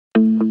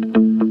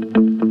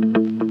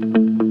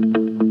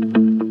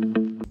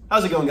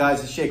How's it going,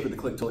 guys? It's Jake with the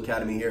ClickTool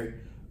Academy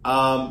here.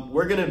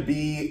 We're going to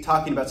be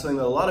talking about something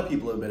that a lot of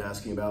people have been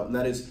asking about, and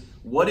that is,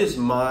 what is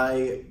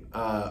my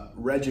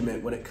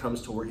regiment when it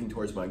comes to working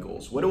towards my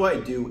goals? What do I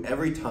do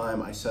every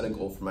time I set a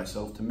goal for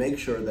myself to make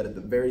sure that at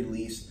the very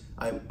least,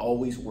 I'm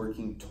always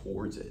working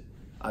towards it?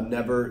 I'm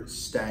never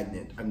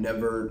stagnant. I'm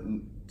never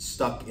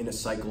stuck in a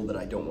cycle that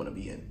I don't want to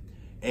be in.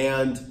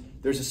 And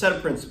there's a set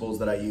of principles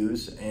that I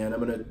use, and I'm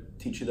going to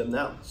teach you them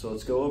now. So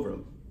let's go over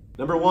them.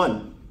 Number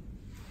one,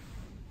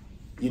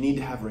 you need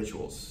to have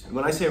rituals. And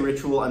when I say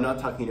ritual, I'm not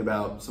talking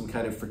about some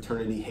kind of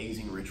fraternity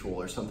hazing ritual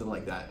or something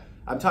like that.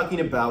 I'm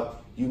talking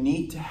about you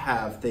need to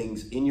have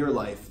things in your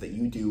life that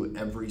you do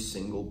every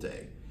single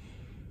day.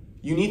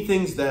 You need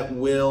things that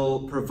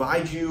will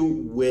provide you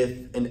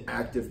with an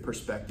active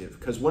perspective,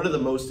 because one of the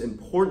most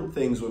important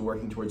things when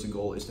working towards a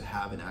goal is to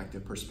have an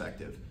active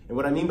perspective. And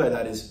what I mean by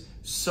that is,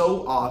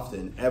 so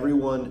often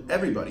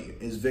everybody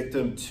is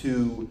victim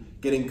to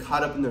getting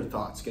caught up in their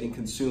thoughts, getting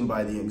consumed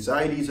by the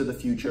anxieties of the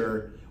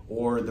future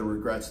or the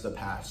regrets of the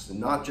past, and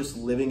not just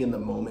living in the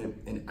moment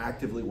and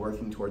actively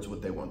working towards what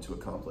they want to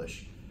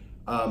accomplish.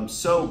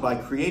 So by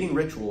creating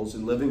rituals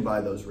and living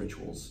by those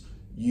rituals,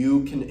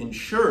 you can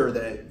ensure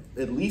that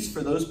at least for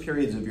those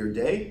periods of your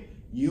day,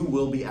 you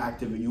will be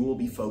active, you will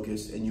be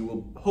focused, and you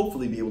will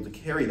hopefully be able to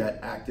carry that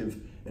active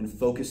and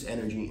focused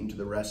energy into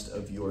the rest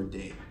of your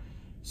day.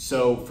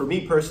 So for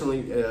me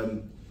personally,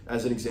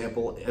 as an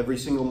example, every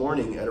single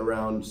morning at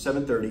around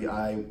 7:30,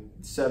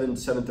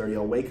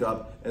 I'll wake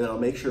up, and then I'll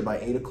make sure by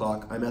 8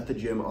 o'clock I'm at the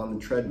gym on the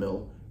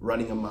treadmill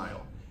running a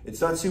mile.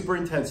 It's not super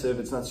intensive,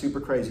 it's not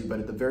super crazy, but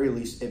at the very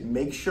least, it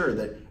makes sure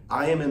that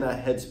I am in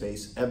that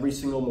headspace every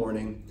single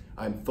morning.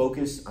 I'm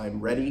focused,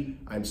 I'm ready,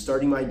 I'm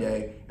starting my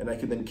day, and I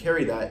can then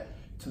carry that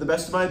to the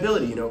best of my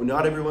ability. You know,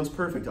 not everyone's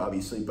perfect,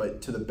 obviously,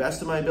 but to the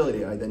best of my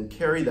ability, I then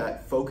carry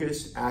that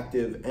focused,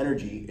 active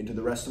energy into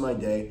the rest of my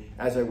day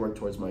as I work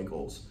towards my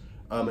goals.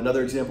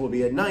 Another example would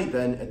be at night,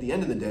 then at the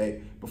end of the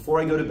day, before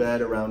I go to bed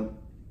around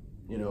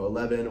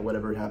 11 or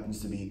whatever it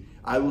happens to be,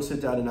 I will sit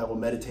down and I will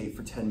meditate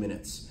for 10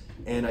 minutes.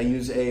 And I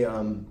use a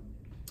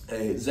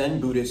Zen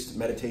Buddhist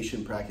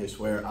meditation practice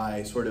where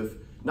I sort of,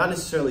 not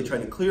necessarily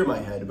trying to clear my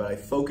head, but I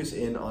focus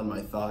in on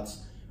my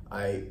thoughts.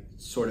 I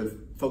sort of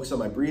focus on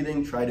my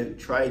breathing, try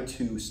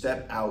to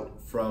step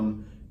out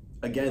from,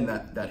 again,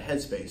 that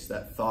headspace,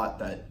 that thought,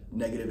 that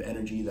negative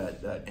energy,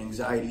 that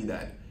anxiety,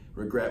 that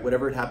regret,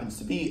 whatever it happens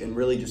to be, and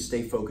really just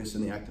stay focused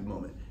in the active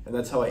moment. And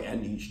that's how I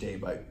end each day,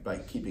 by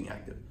keeping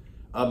active.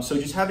 So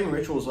just having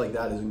rituals like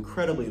that is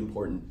incredibly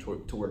important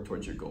to work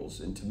towards your goals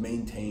and to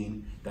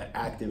maintain that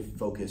active,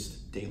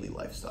 focused daily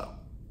lifestyle.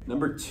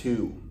 Number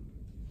two,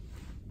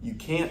 you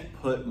can't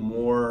put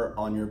more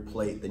on your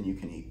plate than you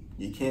can eat.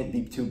 You can't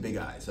be too big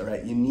eyes, all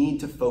right? You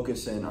need to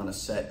focus in on a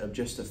set of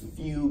just a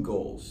few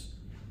goals,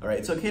 all right?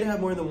 It's okay to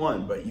have more than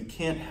one, but you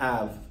can't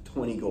have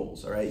 20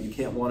 goals, all right? You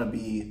can't want to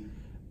be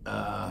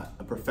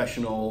a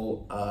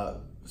professional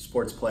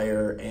sports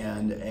player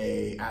and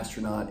an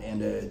astronaut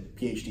and a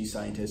PhD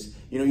scientist.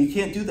 You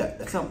can't do that.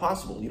 That's not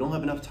possible. You don't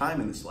have enough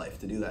time in this life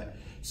to do that.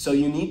 So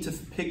you need to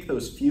pick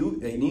those few.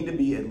 They need to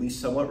be at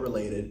least somewhat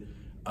related,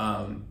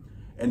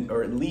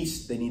 or at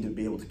least they need to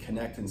be able to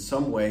connect in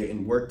some way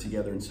and work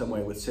together in some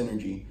way with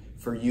synergy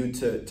for you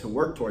to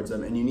work towards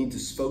them. And you need to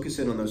focus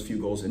in on those few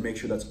goals and make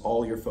sure that's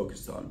all you're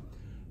focused on.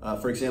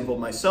 For example,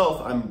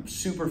 myself, I'm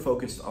super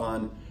focused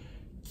on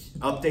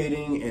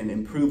updating and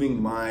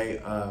improving my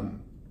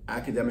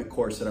academic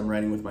course that I'm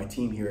writing with my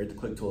team here at the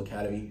ClickTool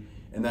Academy,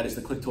 and that is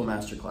the ClickTool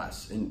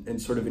Masterclass,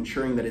 and sort of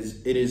ensuring that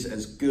it is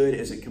as good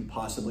as it can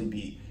possibly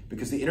be,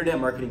 because the internet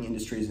marketing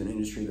industry is an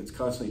industry that's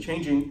constantly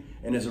changing,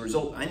 and as a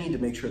result, I need to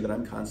make sure that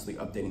I'm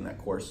constantly updating that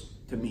course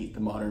to meet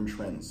the modern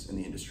trends in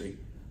the industry.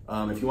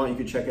 If you want, you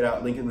can check it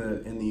out, link in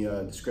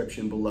the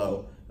description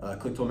below,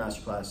 ClickTool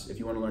Masterclass. If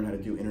you want to learn how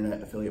to do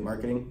internet affiliate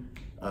marketing,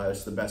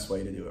 it's the best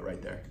way to do it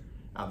right there.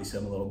 Obviously,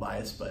 I'm a little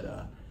biased,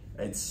 but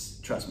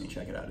trust me,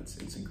 check it out.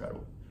 It's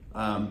incredible.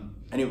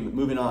 Anyway,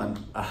 moving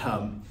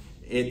on.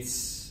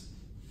 It's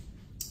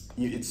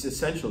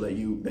essential that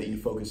you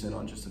focus in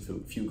on just a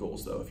few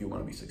goals, though, if you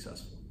want to be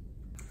successful.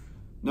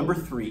 Number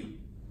three.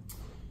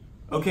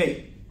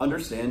 Okay,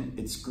 understand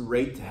it's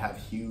great to have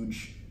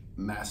huge,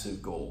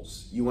 massive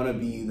goals. You want to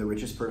be the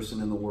richest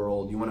person in the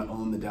world. You want to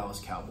own the Dallas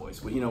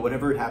Cowboys.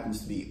 Whatever it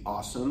happens to be,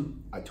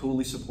 awesome. I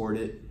totally support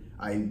it.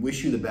 I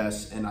wish you the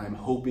best, and I'm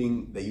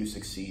hoping that you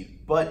succeed.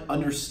 But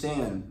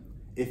understand,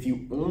 if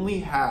you only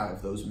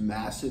have those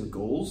massive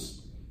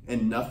goals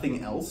and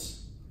nothing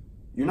else,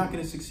 you're not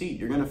going to succeed.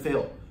 You're going to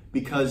fail,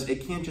 because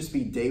it can't just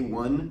be day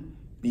one,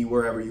 be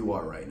wherever you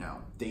are right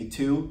now. Day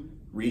two,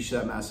 reach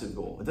that massive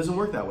goal. It doesn't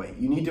work that way.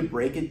 You need to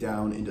break it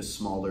down into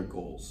smaller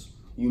goals.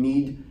 You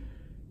need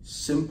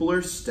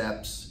simpler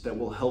steps that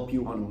will help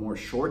you on a more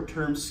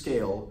short-term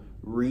scale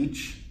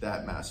reach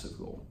that massive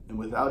goal. And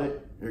without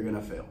it, you're going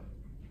to fail.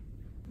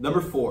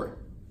 Number four,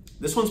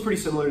 this one's pretty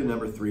similar to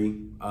number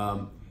three.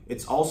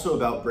 It's also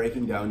about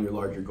breaking down your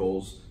larger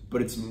goals,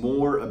 but it's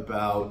more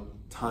about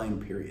time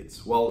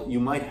periods. While you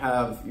might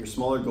have your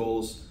smaller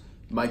goals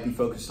might be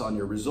focused on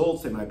your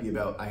results. They might be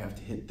about, I have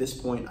to hit this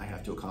point, I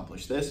have to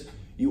accomplish this.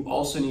 You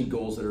also need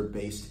goals that are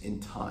based in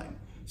time.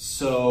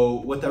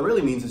 So what that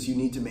really means is you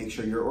need to make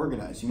sure you're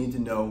organized. You need to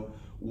know,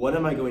 what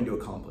am I going to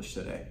accomplish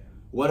today?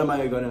 What am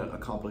I going to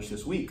accomplish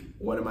this week?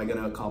 What am I going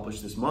to accomplish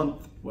this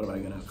month? What am I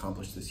going to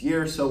accomplish this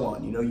year? So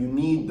on. You know, you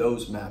need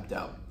those mapped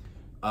out.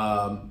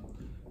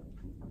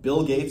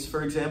 Bill Gates,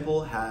 for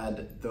example,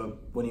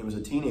 when he was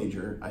a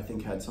teenager, I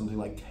think had something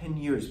like 10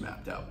 years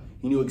mapped out.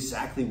 He knew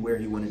exactly where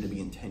he wanted to be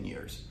in 10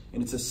 years.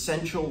 And it's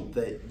essential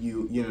that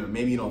you know,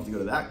 maybe you don't have to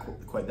go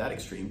to quite that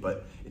extreme,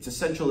 but it's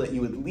essential that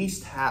you at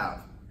least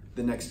have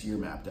the next year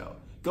mapped out.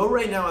 Go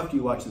right now after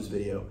you watch this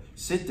video,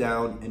 sit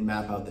down and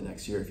map out the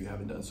next year if you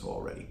haven't done so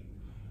already.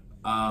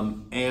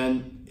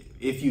 And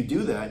if you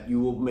do that, you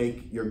will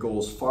make your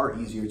goals far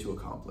easier to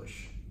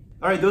accomplish.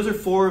 All right, those are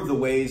 4 of the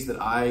ways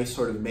that I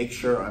sort of make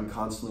sure I'm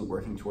constantly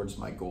working towards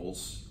my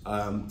goals.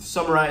 To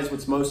summarize,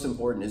 what's most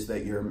important is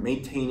that you're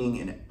maintaining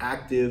an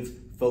active,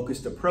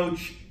 focused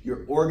approach,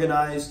 you're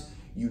organized,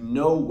 you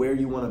know where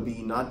you want to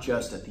be, not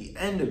just at the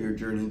end of your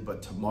journey,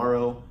 but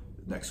tomorrow,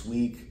 next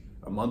week,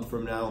 a month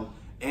from now,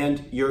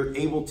 and you're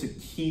able to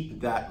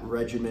keep that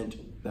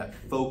regiment, that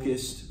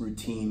focused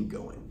routine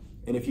going.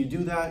 And if you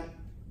do that,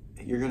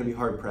 you're going to be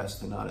hard pressed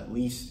to not at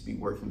least be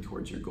working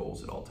towards your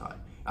goals at all times.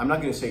 I'm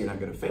not going to say you're not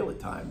going to fail at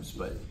times,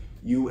 but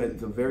you at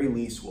the very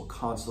least will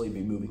constantly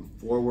be moving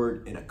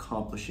forward and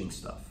accomplishing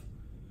stuff.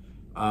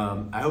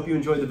 I hope you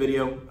enjoyed the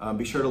video.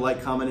 Be sure to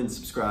like, comment, and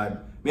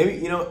subscribe. Maybe,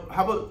 you know,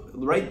 how about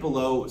right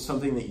below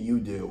something that you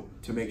do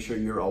to make sure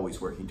you're always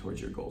working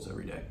towards your goals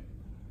every day.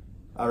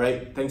 All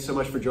right, thanks so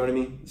much for joining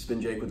me. It's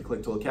been Jake with the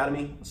ClickTool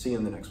Academy. I'll see you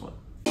in the next one.